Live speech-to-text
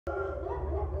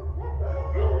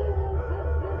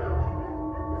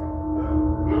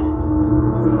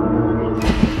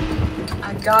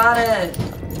Got it.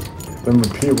 Then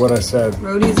repeat what I said.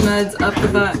 Rhodey's meds up the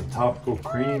butt. Topical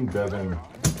cream, Devin.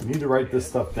 You need to write this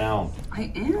stuff down.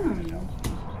 I am.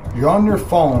 You're on your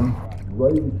phone.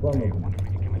 Right in front of me.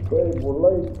 Babe, we're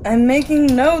late. I'm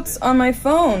making notes on my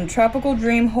phone. Tropical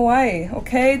Dream, Hawaii.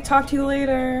 Okay, talk to you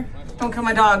later. Don't kill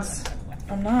my dogs.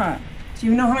 I'm not. Do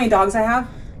you know how many dogs I have?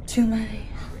 Too many.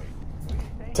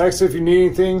 Text if you need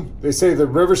anything. They say the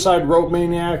Riverside Rope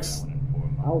Maniacs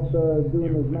out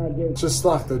doing his magic. Just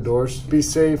lock the doors. Be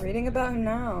safe. Reading about him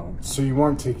now. So you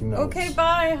weren't taking notes. Okay,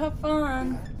 bye. Have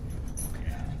fun.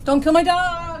 Don't kill my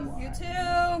dog. You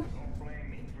too.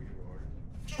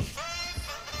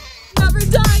 Never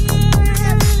dying.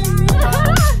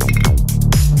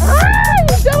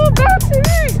 You don't go to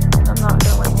me. I'm not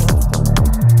gonna let you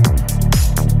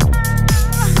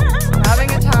I'm having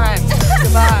a time.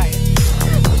 Goodbye.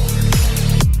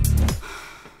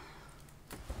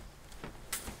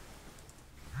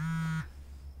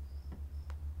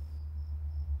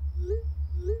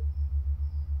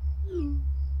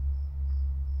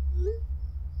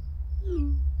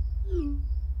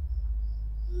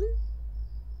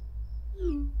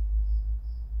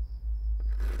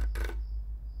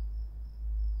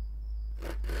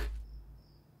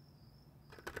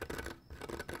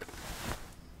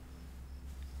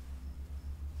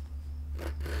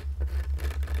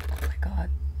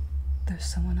 There's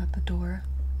someone at the door.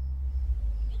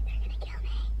 Think they're gonna kill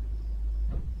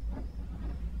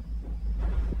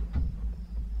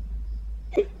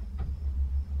me?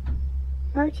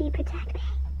 Mochi, protect me.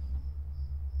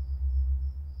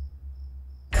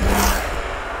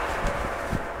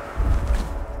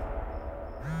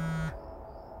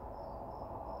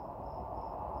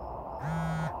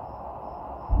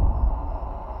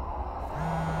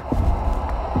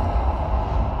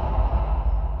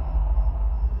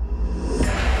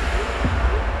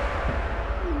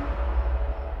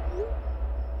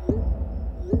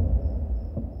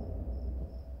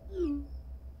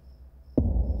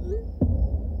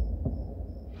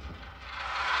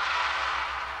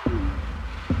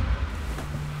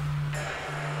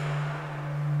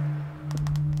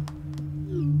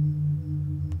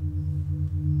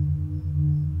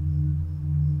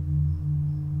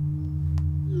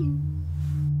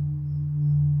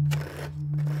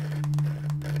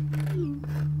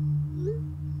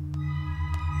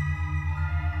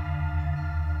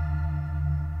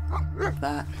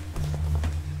 That.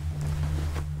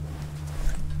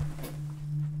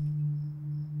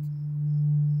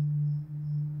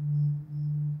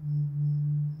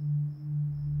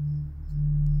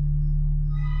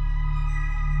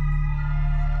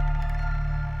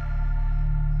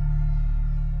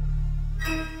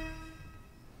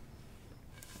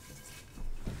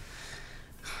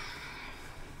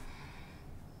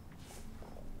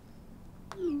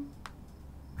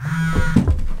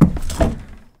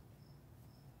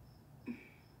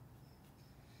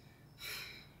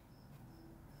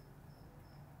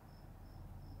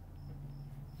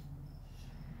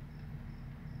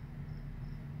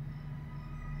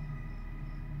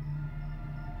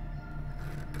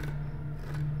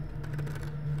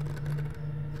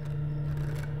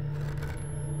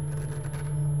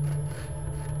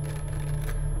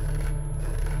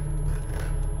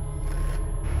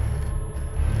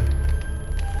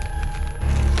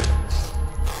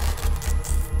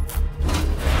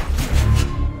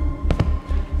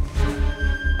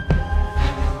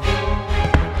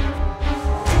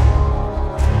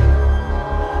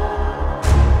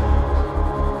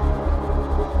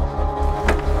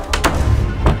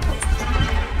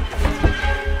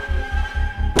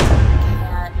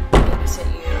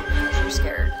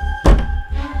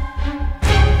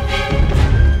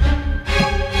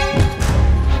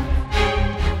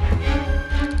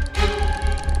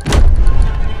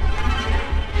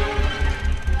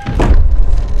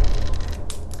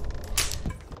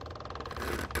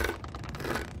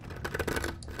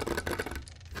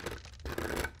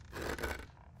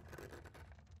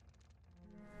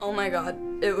 Oh my god,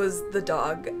 it was the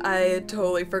dog. I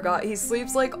totally forgot. He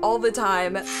sleeps like all the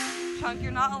time. Chunk,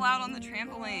 you're not allowed on the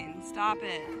trampoline. Stop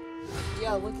it.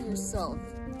 Yeah, look at yourself.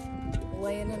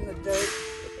 Laying in the dirt.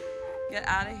 Get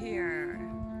out of here.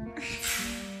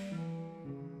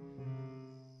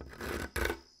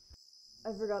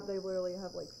 I forgot they literally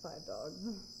have like 5 dogs.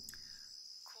 Cool.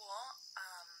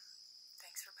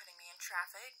 Thanks for putting me in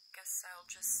traffic. Guess I'll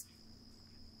just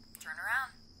turn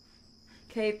around.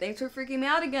 Okay, thanks for freaking me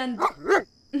out again.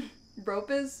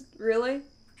 Rope is? Really?